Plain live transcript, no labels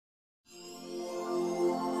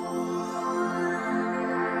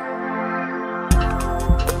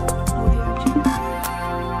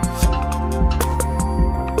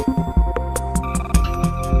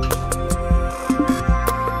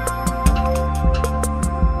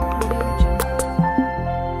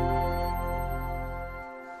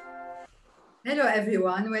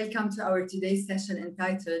everyone. Welcome to our today's session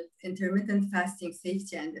entitled Intermittent Fasting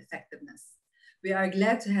Safety and Effectiveness. We are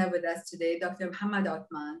glad to have with us today Dr. Mohamed O,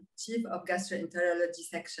 Chief of Gastroenterology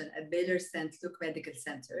Section at Baylor St. Luke Medical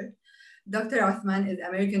Center. Dr. Othman is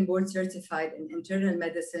American Board Certified in Internal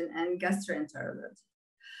Medicine and Gastroenterology.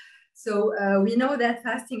 So we know that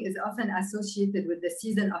fasting is often associated with the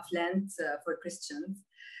season of Lent for Christians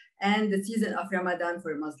and the season of Ramadan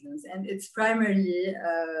for Muslims. And it's primarily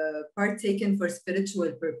partaken for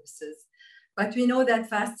spiritual purposes. But we know that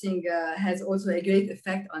fasting has also a great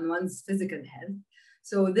effect on one's physical health.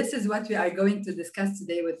 So this is what we are going to discuss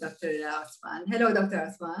today with Dr. Othman. Hello, Dr.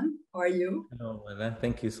 Othman. How are you? Hello, Anna.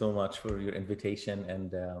 Thank you so much for your invitation.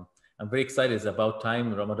 And I'm very excited. It's about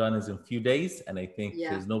time. Ramadan is in a few days. And I think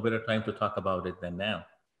there's no better time to talk about it than now.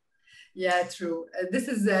 Yeah, true. This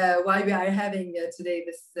is why we are having today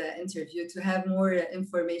this interview, to have more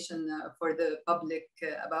information for the public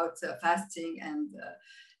about fasting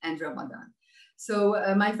and Ramadan. So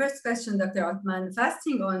my first question, Dr. Othman,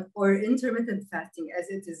 fasting or intermittent fasting, as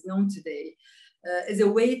it is known today, is a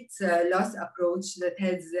weight loss approach that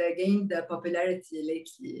has gained popularity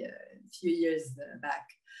lately, a few years back.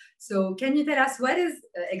 So can you tell us what is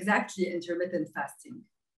exactly intermittent fasting?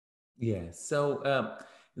 Yes. So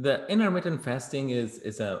the intermittent fasting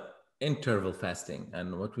is a interval fasting.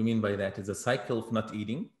 And what we mean by that is a cycle of not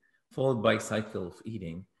eating, followed by cycle of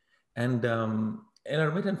eating. And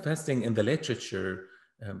intermittent fasting in the literature,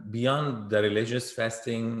 beyond the religious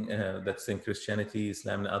fasting that's in Christianity,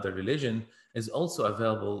 Islam, and other religion, is also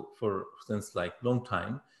available for since like long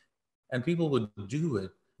time. And people would do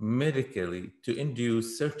it medically to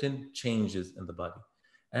induce certain changes in the body.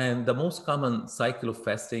 And the most common cycle of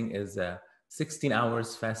fasting is 16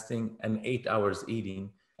 hours fasting and 8 hours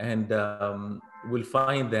eating. And we'll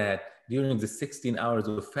find that during the 16 hours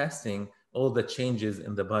of fasting, all the changes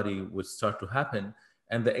in the body would start to happen.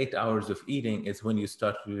 And the 8 hours of eating is when you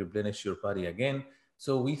start to replenish your body again.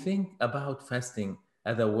 So we think about fasting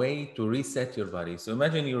as a way to reset your body. So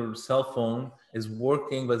imagine your cell phone is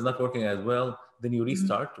working, but it's not working as well. Then you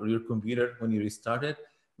restart, or your computer, when you restart it.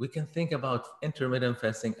 We can think about intermittent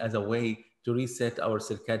fasting as a way to reset our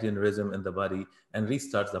circadian rhythm in the body and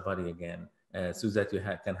restart the body again so that you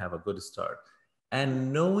can have a good start.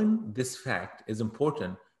 And knowing this fact is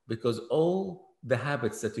important because all the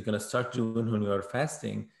habits that you're going to start doing when you are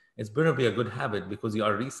fasting is going to be a good habit because you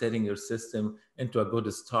are resetting your system into a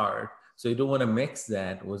good start. So you don't want to mix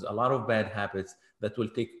that with a lot of bad habits that will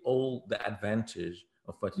take all the advantage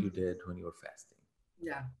of what you did when you were fasting.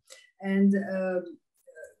 Yeah. And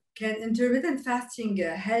can intermittent fasting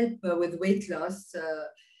help with weight loss?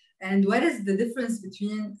 And what is the difference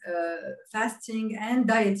between fasting and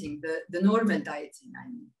dieting, the normal dieting, I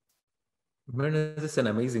mean? Myrna, this is an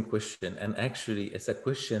amazing question. And actually, it's a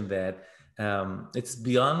question that it's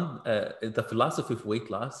beyond the philosophy of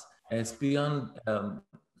weight loss. And it's beyond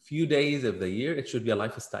few days of the year. It should be a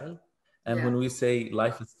lifestyle. And when we say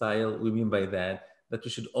lifestyle, we mean by that we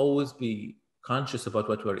should always be conscious about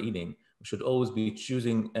what we're eating. We should always be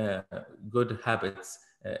choosing good habits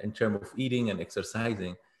in terms of eating and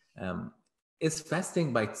exercising. Is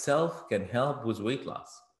fasting by itself can help with weight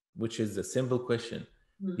loss, which is a simple question.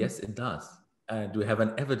 Yes, it does. Do we have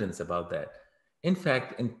an evidence about that? In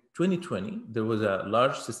fact, in 2020, there was a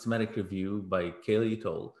large systematic review by Kelly et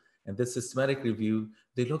al. And this systematic review,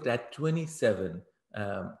 they looked at 27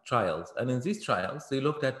 trials. And in these trials, they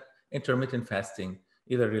looked at intermittent fasting,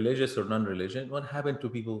 either religious or non-religious. What happened to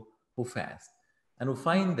people who fast? And we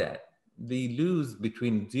find that they lose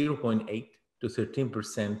between 0.8 to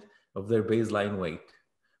 13% of their baseline weight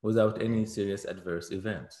without any serious adverse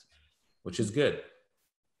events, which is good.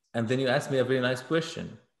 And then you ask me a very nice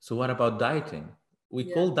question. So what about dieting?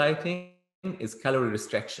 We call dieting is calorie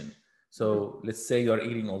restriction. So let's say you're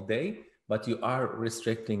eating all day, but you are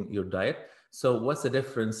restricting your diet. So what's the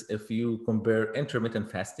difference if you compare intermittent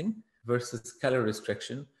fasting versus calorie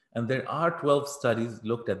restriction? And there are 12 studies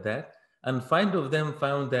looked at that. And 5 of them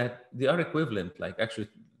found that they are equivalent, like actually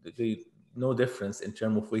no difference in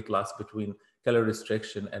terms of weight loss between calorie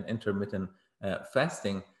restriction and intermittent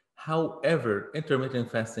fasting. However,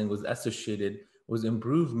 intermittent fasting was associated with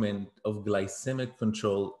improvement of glycemic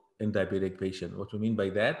control in diabetic patients. What we mean by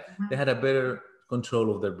that, they had a better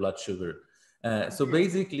control of their blood sugar. So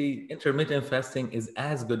basically, intermittent fasting is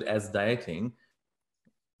as good as dieting.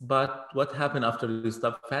 But what happened after you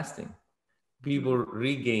stop fasting? People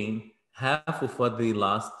regain half of what they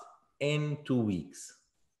lost in 2 weeks.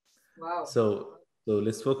 Wow. So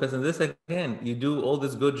let's focus on this again. You do all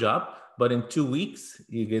this good job, but in 2 weeks,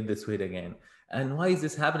 you get this weight again. And why is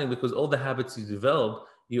this happening? Because all the habits you developed,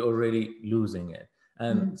 you're already losing it.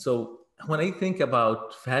 And so when I think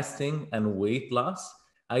about fasting and weight loss,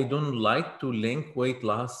 I don't like to link weight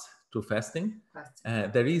loss to fasting.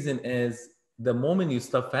 Fasting. The reason is the moment you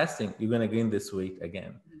stop fasting, you're going to gain this weight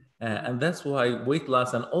again. And that's why weight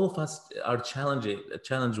loss, and all of us are challenged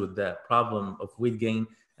with the problem of weight gain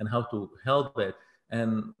and how to help it.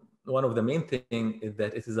 And one of the main thing is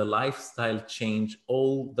that it is a lifestyle change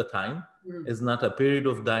all the time. It's not a period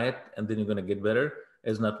of diet and then you're going to get better.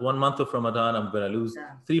 It's not 1 month of Ramadan, I'm going to lose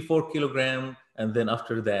 3-4 kilograms, and then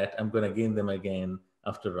after that, I'm going to gain them again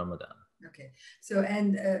after Ramadan. Okay. So,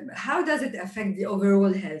 and how does it affect the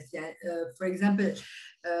overall health? Yeah. For example,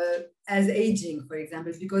 as aging, for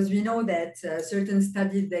example, because we know that certain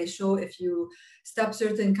studies, they show if you stop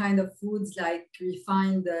certain kind of foods like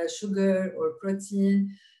refined sugar or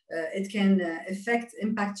protein, it can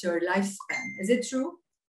impact your lifespan. Is it true?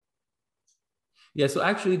 Yeah, so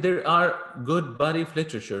actually there are good body of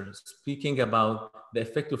literature speaking about the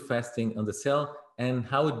effect of fasting on the cell and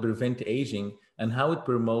how it prevents aging and how it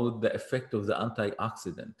promotes the effect of the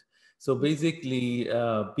antioxidant. So basically,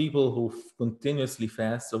 people who continuously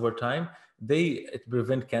fast over time, it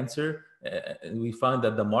prevent cancer. We find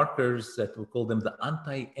that the markers that we call them the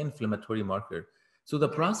anti-inflammatory marker. So the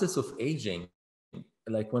process of aging,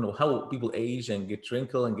 like how people age and get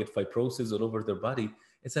wrinkle and get fibrosis all over their body,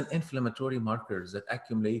 it's an inflammatory markers that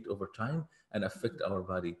accumulate over time and affect our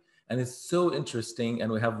body. And it's so interesting.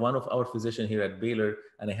 And we have one of our physicians here at Baylor,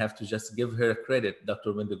 and I have to just give her credit,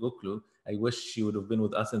 Dr. Mendegoglu. I wish she would have been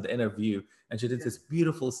with us in the interview. And she did this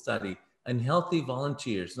beautiful study on healthy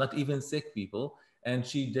volunteers, not even sick people. And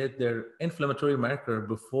she did their inflammatory marker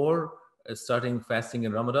before starting fasting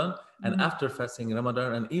in Ramadan and after fasting in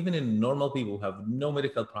Ramadan, and even in normal people who have no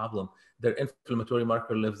medical problem, their inflammatory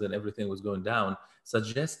marker levels and everything was going down,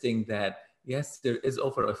 suggesting that yes, there is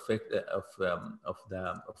over effect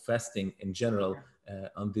of fasting in general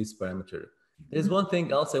on this parameter. There's one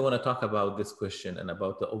thing else I want to talk about this question and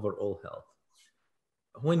about the overall health.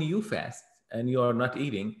 When you fast and you are not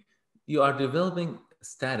eating, you are developing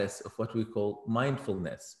status of what we call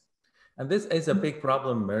mindfulness. And this is a big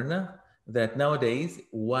problem, Myrna, that nowadays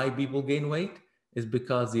why people gain weight is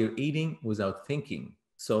because they're eating without thinking.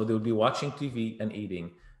 So they'll be watching TV and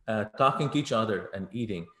eating, talking to each other and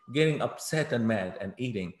eating, getting upset and mad and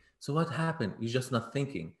eating. So what happened? You're just not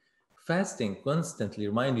thinking. Fasting constantly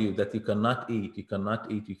remind you that you cannot eat, you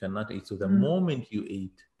cannot eat, you cannot eat. So the moment you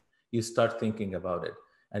eat, you start thinking about it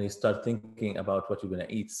and you start thinking about what you're going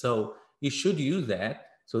to eat. So you should use that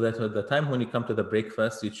so that at the time when you come to the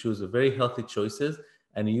breakfast, you choose a very healthy choices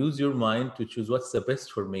and use your mind to choose what's the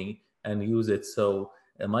best for me and use it. So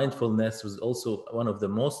mindfulness was also one of the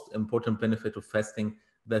most important benefits of fasting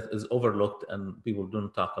that is overlooked and people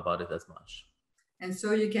don't talk about it as much. And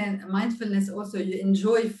so you can, mindfulness also, you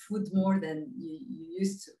enjoy food more than you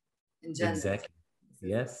used to in general. Exactly.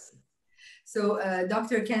 Yes. So,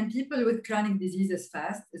 doctor, can people with chronic diseases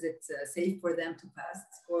fast? Is it safe for them to fast?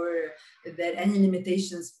 Or are there any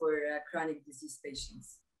limitations for chronic disease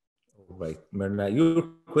patients? Right, Myrna, your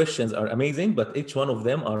questions are amazing, but each one of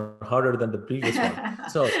them are harder than the previous one.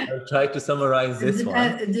 So I'll try to summarize this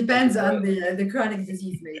one. It depends on the chronic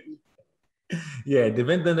disease, maybe. Yeah,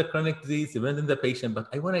 depends on the chronic disease, depends on the patient, but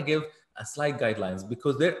I want to give a slight guidelines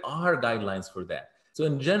because there are guidelines for that. So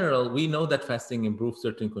in general, we know that fasting improves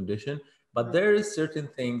certain condition, but there is certain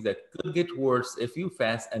things that could get worse if you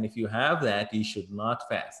fast, and if you have that, you should not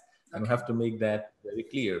fast. And we have to make that very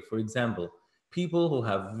clear. For example, people who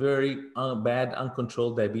have very bad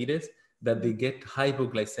uncontrolled diabetes, that they get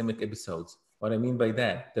hypoglycemic episodes. What I mean by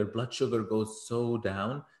that, their blood sugar goes so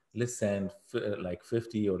down, less than like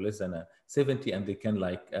 50 or less than 70, and they can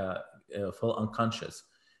fall unconscious.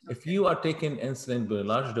 If you are taking insulin in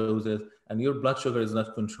large doses and your blood sugar is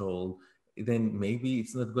not controlled, then maybe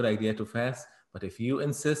it's not a good idea to fast. But if you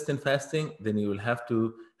insist in fasting, then you will have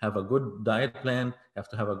to have a good diet plan, have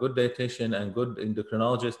to have a good dietitian and good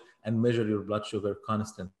endocrinologist, and measure your blood sugar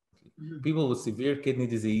constantly. People with severe kidney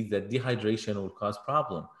disease, that dehydration will cause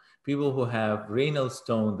problem. People who have renal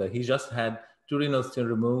stone, that he just had 2 renal stone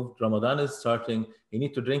removed, Ramadan is starting, you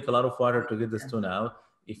need to drink a lot of water to get the stone out.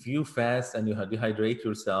 If you fast and you dehydrate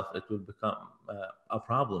yourself, it will become a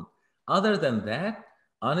problem. Other than that,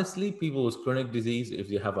 honestly, people with chronic disease,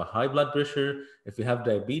 if you have a high blood pressure, if you have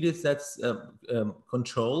diabetes that's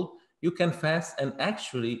controlled, you can fast, and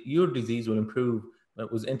actually your disease will improve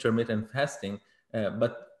with intermittent fasting.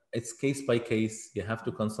 But it's case by case. You have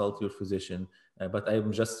to consult your physician. But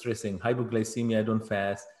I'm just stressing hypoglycemia, don't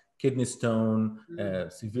fast. Kidney stone,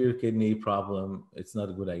 severe kidney problem, it's not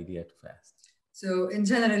a good idea to fast. So in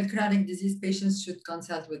general, chronic disease patients should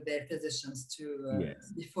consult with their physicians to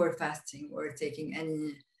Yes. before fasting or taking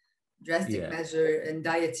any drastic Yeah. measure in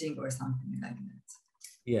dieting or something like that.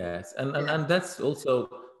 Yes, and, and Yeah. and that's also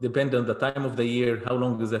depend on the time of the year. How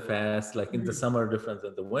long is the fast? Like in the Mhm. summer, different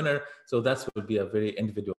than the winter. So that will be a very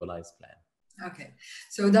individualized plan. Okay.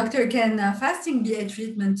 So, doctor, can fasting be a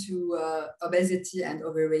treatment to obesity and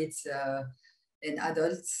overweight in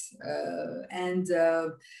adults? And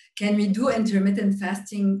can we do intermittent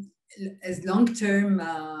fasting as long-term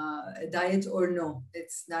diet or no?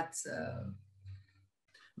 It's not.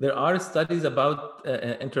 There are studies about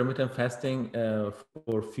intermittent fasting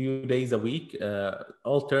for a few days a week,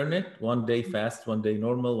 alternate, one day fast, one day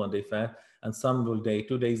normal, one day fast, and some will day,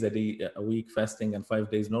 2 days a week fasting and 5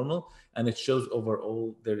 days normal. And it shows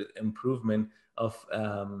overall there is improvement of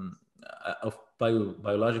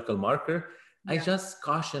biological marker. I Yeah. just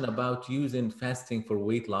caution about using fasting for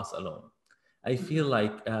weight loss alone. I feel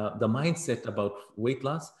like the mindset about weight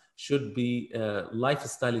loss should be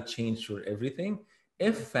lifestyle change for everything.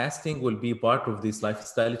 If fasting will be part of this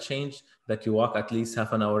lifestyle change, that you walk at least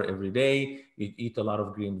half an hour every day, you eat a lot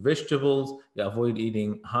of green vegetables, you avoid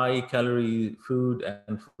eating high calorie food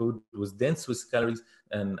and food with dense with calories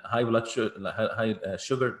and high blood sugar,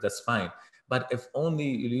 sugar, that's fine. But if only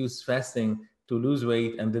you use fasting to lose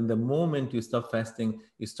weight, and then the moment you stop fasting,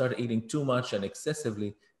 you start eating too much and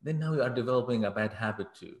excessively, then now you are developing a bad habit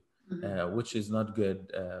too, which is not good.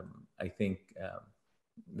 I think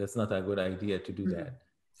that's not a good idea to do that.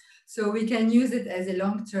 So we can use it as a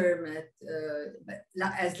long-term,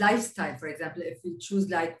 as lifestyle. For example, if we choose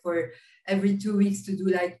like for every 2 weeks to do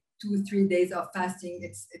like 2-3 days of fasting,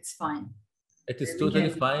 it's fine. It is We totally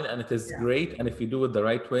can, fine and it is yeah. great. And if you do it the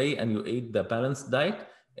right way and you eat the balanced diet,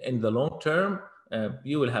 in the long term,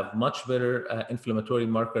 you will have much better inflammatory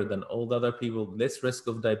marker than all the other people, less risk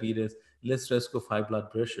of diabetes, less risk of high blood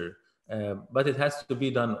pressure. But it has to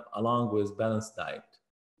be done along with balanced diet.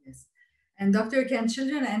 Yes. And doctor, can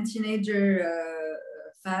children and teenager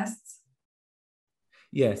fast?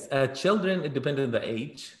 Yes, children, it depends on the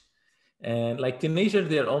age. And like teenagers,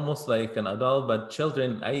 they're almost like an adult, but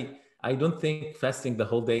children, I don't think fasting the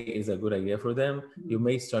whole day is a good idea for them. You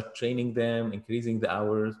may start training them, increasing the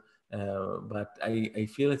hours, but I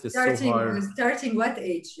feel it is so hard. Starting what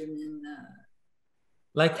age you mean?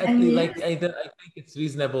 Like 10 years? I think it's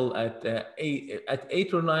reasonable at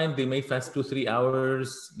 8 or 9 they may fast 2-3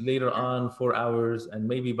 hours. Later Yeah. on 4 hours, and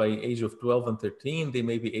maybe by age of 12 and 13 they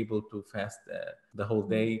may be able to fast the whole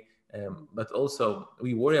day. But also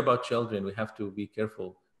we worry about children. We have to be careful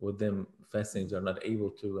with them fasting. They're not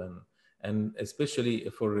able to, and especially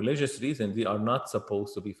for religious reasons they are not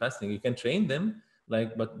supposed to be fasting. You can train them,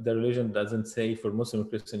 like, but the religion doesn't say for Muslim and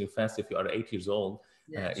Christian you fast if you are 8 years old.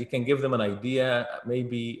 Yeah. You can give them an idea,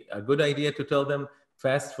 maybe a good idea to tell them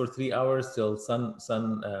fast for 3 hours till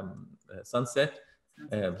sunset.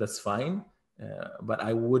 That's fine, but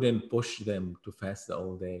I wouldn't push them to fast the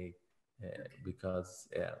whole day because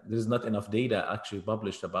there's not enough data actually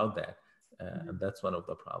published about that, and that's one of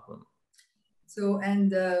the problems. So, and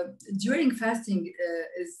during fasting,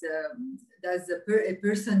 does a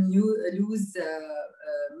person lose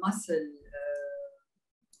muscle?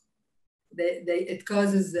 It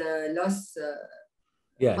causes loss,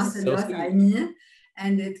 Yes, muscle so loss. I see, mean,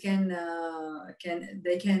 and it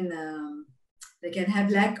they can have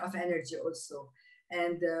lack of energy also.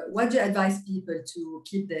 And what do you advise people to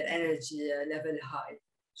keep their energy level high?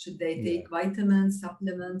 Should they yeah, take vitamins,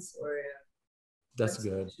 supplements, or what that's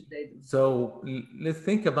good. should they do? So let's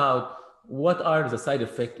think about what are the side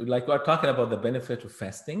effects. Like we're talking about the benefit of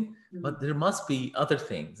fasting, but there must be other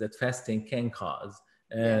things that fasting can cause.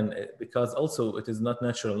 Yeah. And because also it is not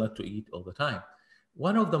natural not to eat all the time.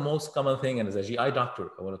 One of the most common thing, and as a GI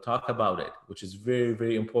doctor, I want to talk about it, which is very,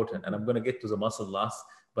 very important. And I'm going to get to the muscle loss,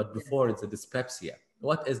 but Yes. before it's a dyspepsia.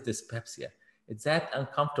 What is dyspepsia? It's that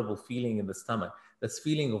uncomfortable feeling in the stomach, that's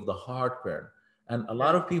feeling of the heartburn. And a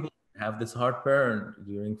lot of people have this heartburn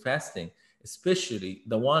during fasting, especially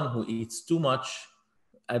the one who eats too much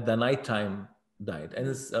at the nighttime diet. And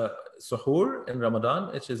it's suhoor in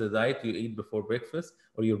Ramadan, which is a diet you eat before breakfast,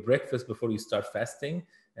 or your breakfast before you start fasting,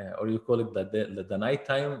 or you call it the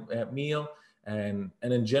nighttime meal. And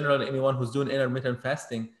in general, anyone who's doing intermittent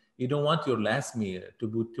fasting, you don't want your last meal to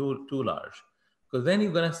be too large, because then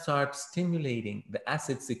you're going to start stimulating the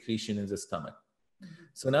acid secretion in the stomach.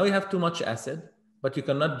 So now you have too much acid, but you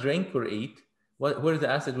cannot drink or eat. Where the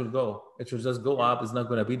acid will go? It will just go up. It's not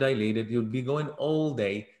going to be dilated. You'll be going all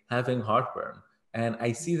day having heartburn. And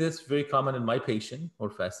I see this very common in my patient who are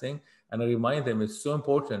fasting. And I remind them it's so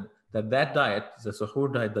important that that diet, the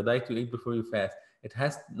suhoor diet, the diet you eat before you fast, it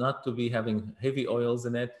has not to be having heavy oils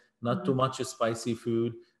in it, not too much spicy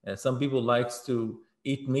food. Some people likes to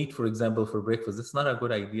eat meat, for example, for breakfast. It's not a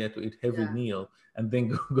good idea to eat heavy Yeah. meal and then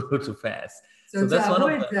go to fast. So That's to one of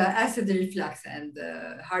avoid the, the acid reflux and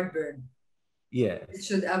heartburn, it yes.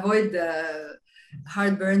 should avoid the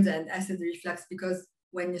heartburns and acid reflux, because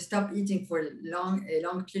when you stop eating for a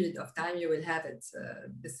long period of time, you will have it.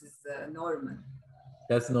 This is normal.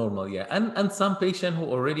 That's normal, yeah. And some patient who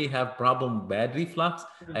already have problem bad reflux,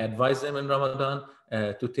 I Mm. advise them in Ramadan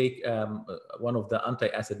to take one of the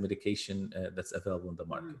anti-acid medication that's available in the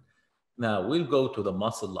market. Mhm. Now we'll go to the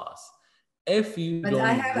muscle loss. If you But I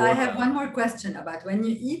don't have I work have out, one more question about when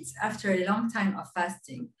you eat after a long time of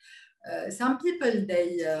fasting. Some people they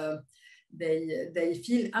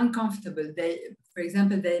feel uncomfortable. For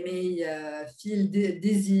example, they may feel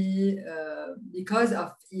dizzy because of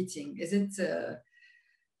eating. Is it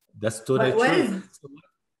that's totally what true. is So,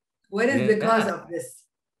 what is the cause yeah, of this?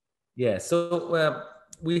 yeah. So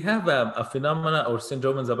we have a phenomena or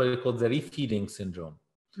syndrome in the body called the refeeding syndrome.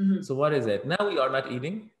 Mhm. So what is it? Now you are not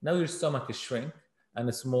eating. Now your stomach is shrink and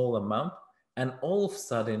a small amount, and all of a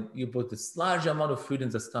sudden you put this large amount of food in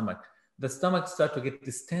the stomach. The stomach start to get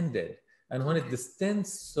distended, and when it Okay. distends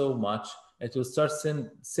so much, it will start send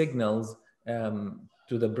signals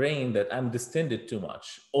to the brain that I'm distended too much.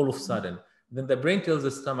 All of a sudden, then the brain tells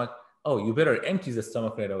the stomach, "Oh, you better empty the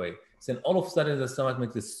stomach right away." So then all of a sudden the stomach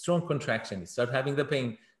makes this strong contraction. You start having the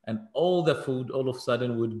pain, and all the food all of a sudden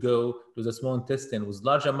would go to the small intestine with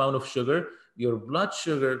large amount of sugar. Your blood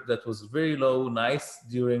sugar that was very low, nice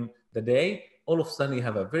during the day, all of a sudden you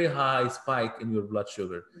have a very high spike in your blood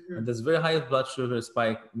sugar. And Mhm. this very high blood sugar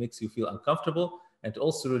spike makes you feel uncomfortable and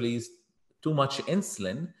also release too much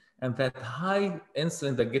insulin. And that high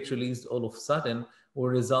insulin that gets released all of a sudden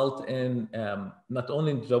will result in not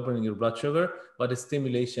only dropping your blood sugar, but a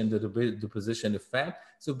stimulation to the deposition of fat.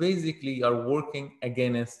 So basically, you are working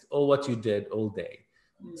against all what you did all day.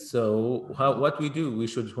 So what we do, we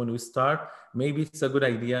should, when we start, maybe it's a good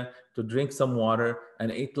idea to drink some water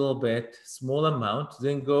and eat a little bit, small amount,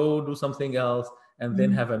 then go do something else, and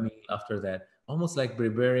then Mhm. have a meal after that. Almost like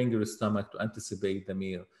preparing your stomach to anticipate the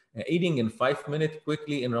meal. Eating in 5 minutes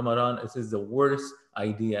quickly in Ramadan, this is the worst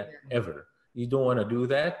idea Yeah. ever. You don't want to do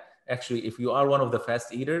that. Actually, if you are one of the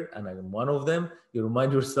fast eater, and I'm one of them, you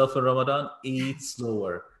remind yourself in Ramadan, eat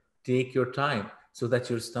slower, take your time so that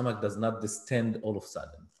your stomach does not distend all of a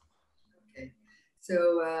sudden. Okay. So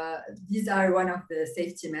these are one of the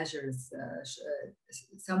safety measures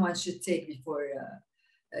someone should take before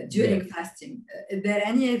during Yes. fasting. Is there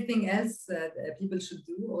anything else that people should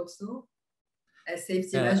do also as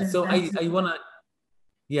safety measures So not I to? want to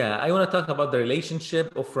Yeah, I want to talk about the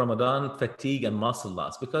relationship of Ramadan fatigue and muscle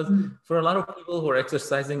loss because Mm. for a lot of people who are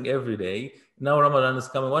exercising every day, now Ramadan is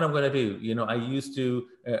coming. What I'm going to do? I used to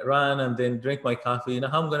run and then drink my coffee.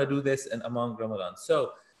 How I'm going to do this and among Ramadan.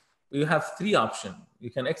 So you have three options.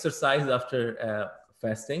 You can exercise after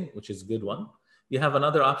fasting, which is a good one. You have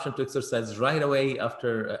another option to exercise right away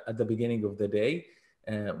after at the beginning of the day,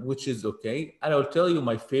 which is okay. And I'll tell you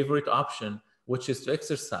my favorite option, which is to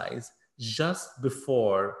exercise just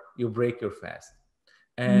before you break your fast,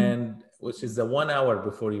 Mm. and which is the 1 hour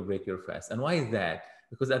before you break your fast. And why is that?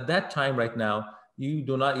 Because at that time right now, you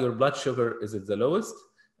do not, your blood sugar is at the lowest.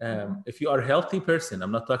 If you are a healthy person,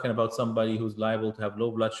 I'm not talking about somebody who's liable to have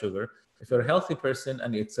low blood sugar. If you're a healthy person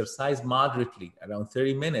and you exercise moderately around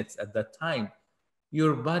 30 minutes at that time,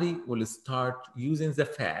 your body will start using the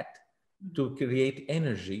fat to create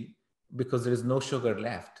energy because there is no sugar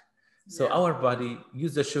left. So Yeah. our body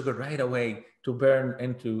use the sugar right away to burn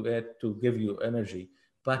into it to give you energy.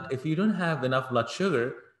 But if you don't have enough blood sugar,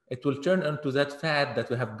 it will turn into that fat that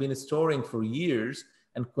we have been storing for years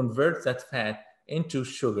and convert that fat into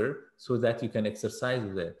sugar so that you can exercise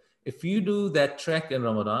with it. If you do that trek in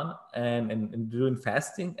Ramadan and doing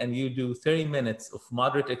fasting and you do 30 minutes of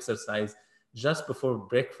moderate exercise just before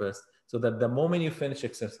breakfast, so that the moment you finish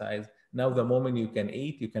exercise, now the moment you can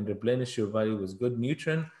eat, you can replenish your body with good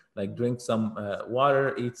nutrient, like drink some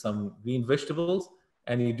water, eat some green vegetables,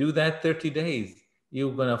 and you do that 30 days,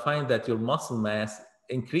 you're going to find that your muscle mass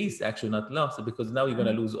increase, actually not loss, because now you're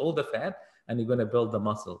going to lose all the fat and you're going to build the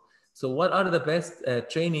muscle. So what are the best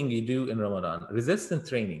training you do in Ramadan? Resistance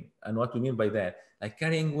training. And what we mean by that, like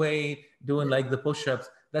carrying weight, doing like the push-ups.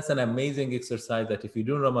 That's an amazing exercise that if you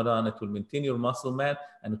do in Ramadan, it will maintain your muscle mass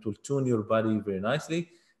and it will tune your body very nicely.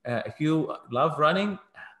 If you love running,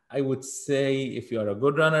 I would say if you are a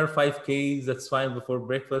good runner, 5Ks, that's fine before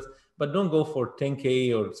breakfast, but don't go for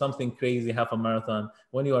 10K or something crazy, half a marathon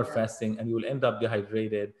when you are Yeah. fasting and you will end up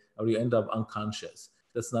dehydrated or you end up unconscious.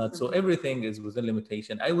 That's not, so everything is within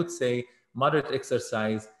limitation. I would say moderate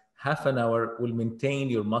exercise, half an hour will maintain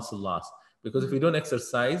your muscle loss. Because if you don't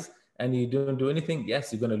exercise and you don't do anything, yes,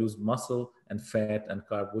 you're going to lose muscle and fat and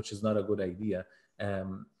carb, which is not a good idea.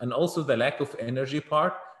 And also the lack of energy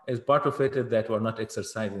part is part of it, that we're not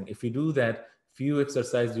exercising. If you do that, few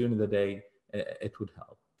exercise during the day, it would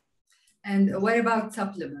help. And what about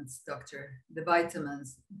supplements, doctor? The vitamins?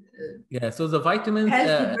 Yeah, so the vitamins.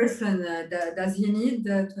 Healthy person, does he need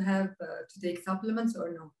to have to take supplements or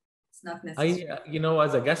no? It's not necessary.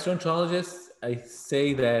 As a gastroenterologist, I say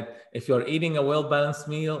that if you're eating a well-balanced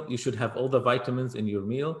meal, you should have all the vitamins in your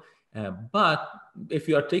meal. But if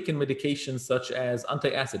you are taking medications such as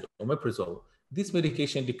antacid, omeprazole, this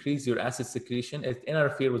medication decreases your acid secretion. It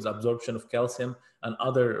interferes with absorption of calcium and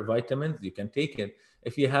other vitamins. You can take it.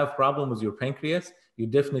 If you have problem with your pancreas, you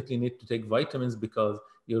definitely need to take vitamins, because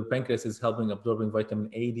your pancreas is helping absorbing vitamin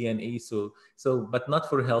A, D, and E. But not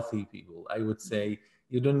for healthy people. I would say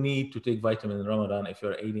you don't need to take vitamin in Ramadan if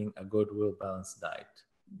you're eating a good, well-balanced diet.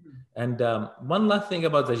 And one last thing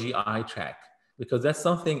about the GI tract, because that's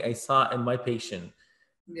something I saw in my patient.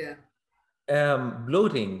 Yeah.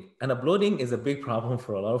 Bloating, and bloating is a big problem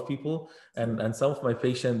for a lot of people. And some of my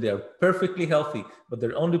patients, they are perfectly healthy, but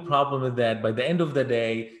their only problem is that by the end of the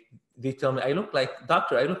day, they tell me,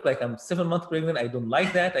 doctor, I look like I'm 7 months pregnant. I don't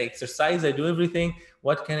like that. I exercise, I do everything.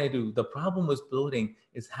 What can I do? The problem with bloating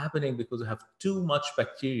is happening because we have too much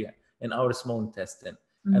bacteria in our small intestine.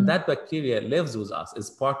 Mm-hmm. And that bacteria lives with us, is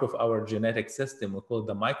part of our genetic system. We call it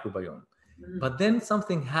the microbiome. Mm-hmm. But then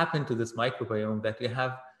something happened to this microbiome, that we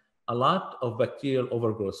have a lot of bacterial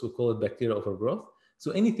overgrowth. We call it bacterial overgrowth.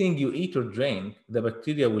 So anything you eat or drink, the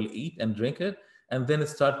bacteria will eat and drink it, and then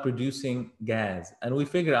start producing gas. And we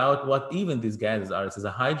figure out what even these gases are. It's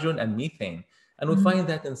a hydrogen and methane. And we find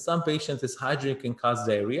that in some patients, this hydrogen can cause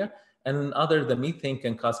diarrhea, and in others, the methane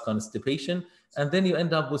can cause constipation. And then you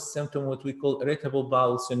end up with symptoms what we call irritable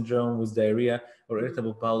bowel syndrome with diarrhea, or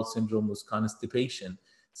irritable bowel syndrome with constipation.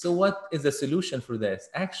 So what is the solution for this?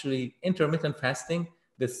 Actually, intermittent fasting,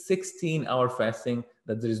 the 16-hour fasting,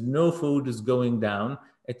 that there is no food is going down,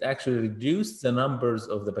 it actually reduced the numbers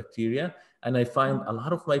of the bacteria. And I find a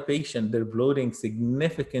lot of my patients, their bloating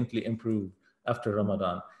significantly improved after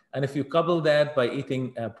Ramadan. And if you couple that by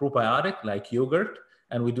eating a probiotic like yogurt,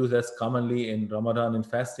 and we do this commonly in Ramadan and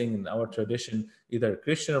fasting in our tradition, either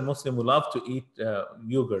Christian or Muslim, we love to eat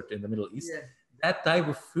yogurt in the Middle East. Yeah. That type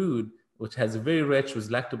of food, which has very rich with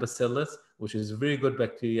lactobacillus, which is very good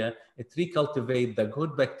bacteria, it recultivates the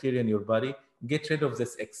good bacteria in your body, get rid of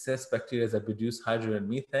this excess bacteria that produce hydrogen and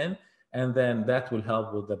methane, and then that will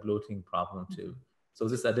help with the bloating problem too. So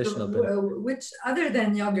this additional benefit. Which, other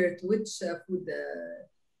than yogurt, which food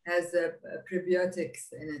has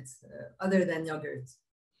prebiotics in it, other than yogurt?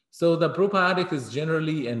 So the probiotic is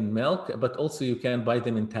generally in milk, but also you can buy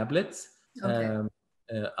them in tablets. Okay.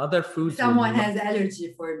 Other foods. Someone has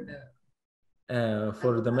allergy for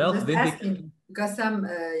the milk. I'm just asking, because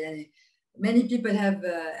many people have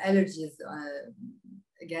allergies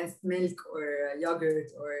against milk or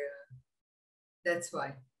yogurt, or that's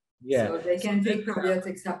why. Yeah. So they can take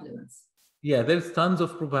probiotic supplements. Yeah, there's tons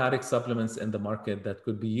of probiotic supplements in the market that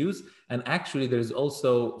could be used. And actually, there's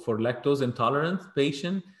also for lactose intolerant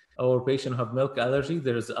patient or patient who have milk allergy,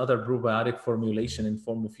 there's other probiotic formulation in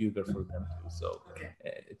form of yogurt for them too. So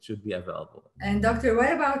it should be available. And doctor,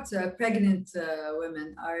 what about pregnant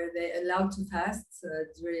women? Are they allowed to fast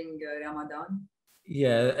during Ramadan?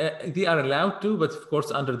 Yeah, they are allowed to, but of course,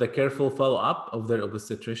 under the careful follow-up of their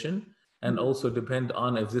obstetrician, and also depend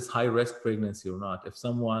on if this high-risk pregnancy or not. If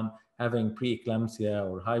someone having preeclampsia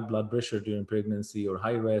or high blood pressure during pregnancy or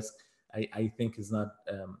high risk, I think is not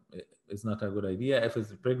a good idea. If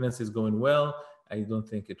the pregnancy is going well, I don't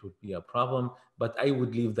think it would be a problem, but I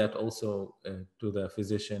would leave that also to the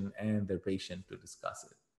physician and their patient to discuss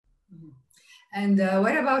it. Mm-hmm. And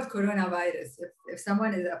what about coronavirus? If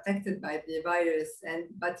someone is affected by the virus,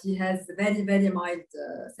 but he has very, very mild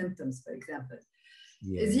symptoms, for example,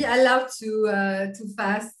 is he allowed to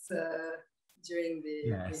fast during the?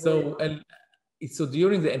 Yeah. So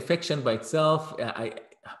during the infection by itself,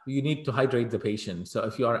 you need to hydrate the patient. So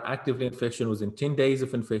if you are actively infection within 10 days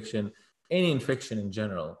of infection, any infection in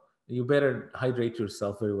general, you better hydrate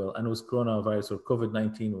yourself very well. And with coronavirus or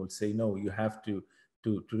COVID-19, we'll say no, you have to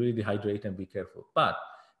really hydrate and be careful. But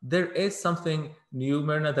there is something new,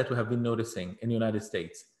 Myrna, that we have been noticing in the United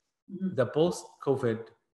States, the post-COVID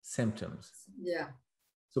symptoms. Yeah.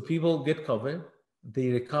 So people get COVID, they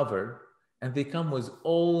recover, and they come with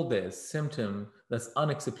all this symptom that's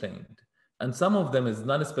unexplained. And some of them is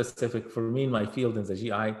non-specific for me in my field in the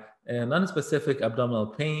GI, non-specific abdominal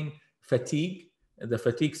pain, fatigue. The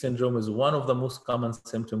fatigue syndrome is one of the most common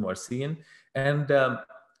symptoms we're seeing. And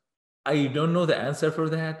I don't know the answer for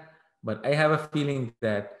that, but I have a feeling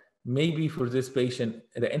that maybe for this patient,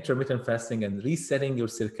 the intermittent fasting and resetting your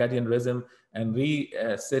circadian rhythm and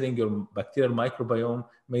resetting your bacterial microbiome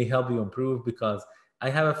may help you improve, because I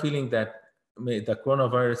have a feeling that the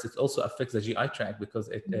coronavirus, it also affects the GI tract, because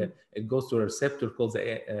it goes to a receptor called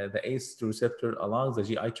the ACE2 receptor along the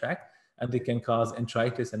GI tract, and they can cause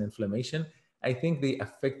enteritis and inflammation. I think they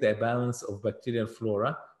affect the balance of bacterial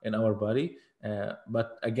flora in our body.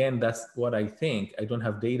 But again, that's what I think. I don't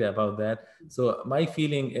have data about that. So my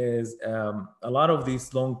feeling is a lot of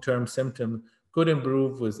these long-term symptoms could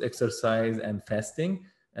improve with exercise and fasting,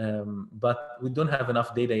 but we don't have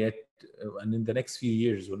enough data yet. And in the next few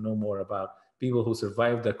years, we'll know more about people who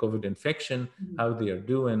survived the COVID infection, how they are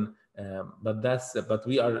doing. But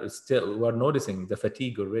we're noticing the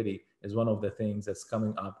fatigue already is one of the things that's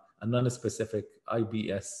coming up, and non-specific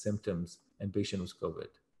IBS symptoms in patients with COVID.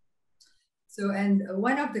 So, and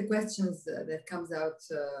one of the questions that comes out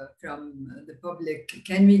from the public,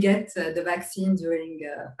 can we get the vaccine during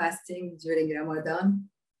fasting, during Ramadan?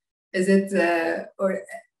 Is it, or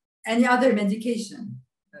any other medication?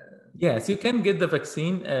 Yes, you can get the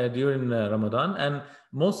vaccine during Ramadan, and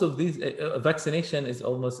most of these vaccination is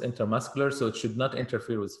almost intramuscular, so it should not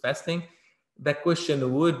interfere with fasting. The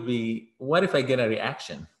question would be, what if I get a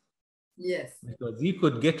reaction? Yes. Because you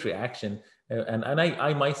could get reaction. And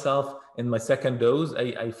I myself, in my second dose,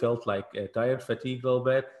 I felt like tired, fatigued a little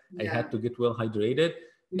bit. Yeah. I had to get well hydrated.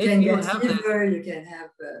 You can get fever, you can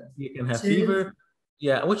have fever.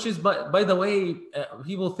 Yeah, which is, by the way,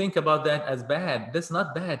 people think about that as bad. That's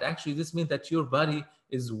not bad. Actually, this means that your body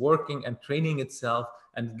is working and training itself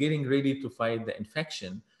and getting ready to fight the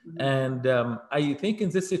infection. Mm-hmm. And I think in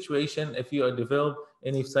this situation, if you develop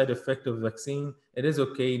any side effect of vaccine, it is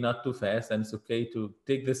okay not to fast, and it's okay to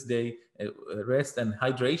take this day rest, and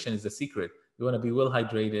hydration is the secret. You want to be well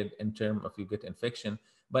hydrated in terms of you get infection.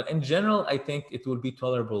 But in general, I think it will be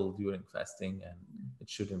tolerable during fasting, and it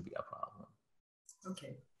shouldn't be a problem.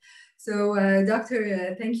 Okay. So,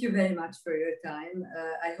 Doctor, thank you very much for your time.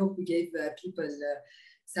 I hope we gave people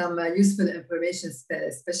some useful information,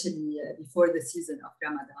 especially before the season of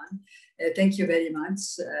Ramadan. Thank you very much.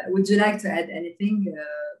 Would you like to add anything?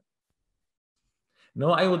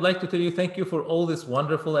 No, I would like to tell you thank you for all these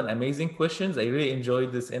wonderful and amazing questions. I really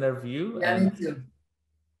enjoyed this interview. Yeah, me too.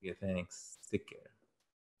 Yeah, thanks. Take care.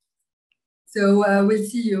 So we'll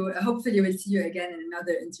see you. Hopefully, we'll see you again in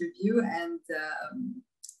another interview.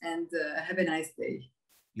 And have a nice day.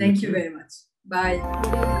 Thank you very much.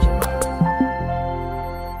 Bye.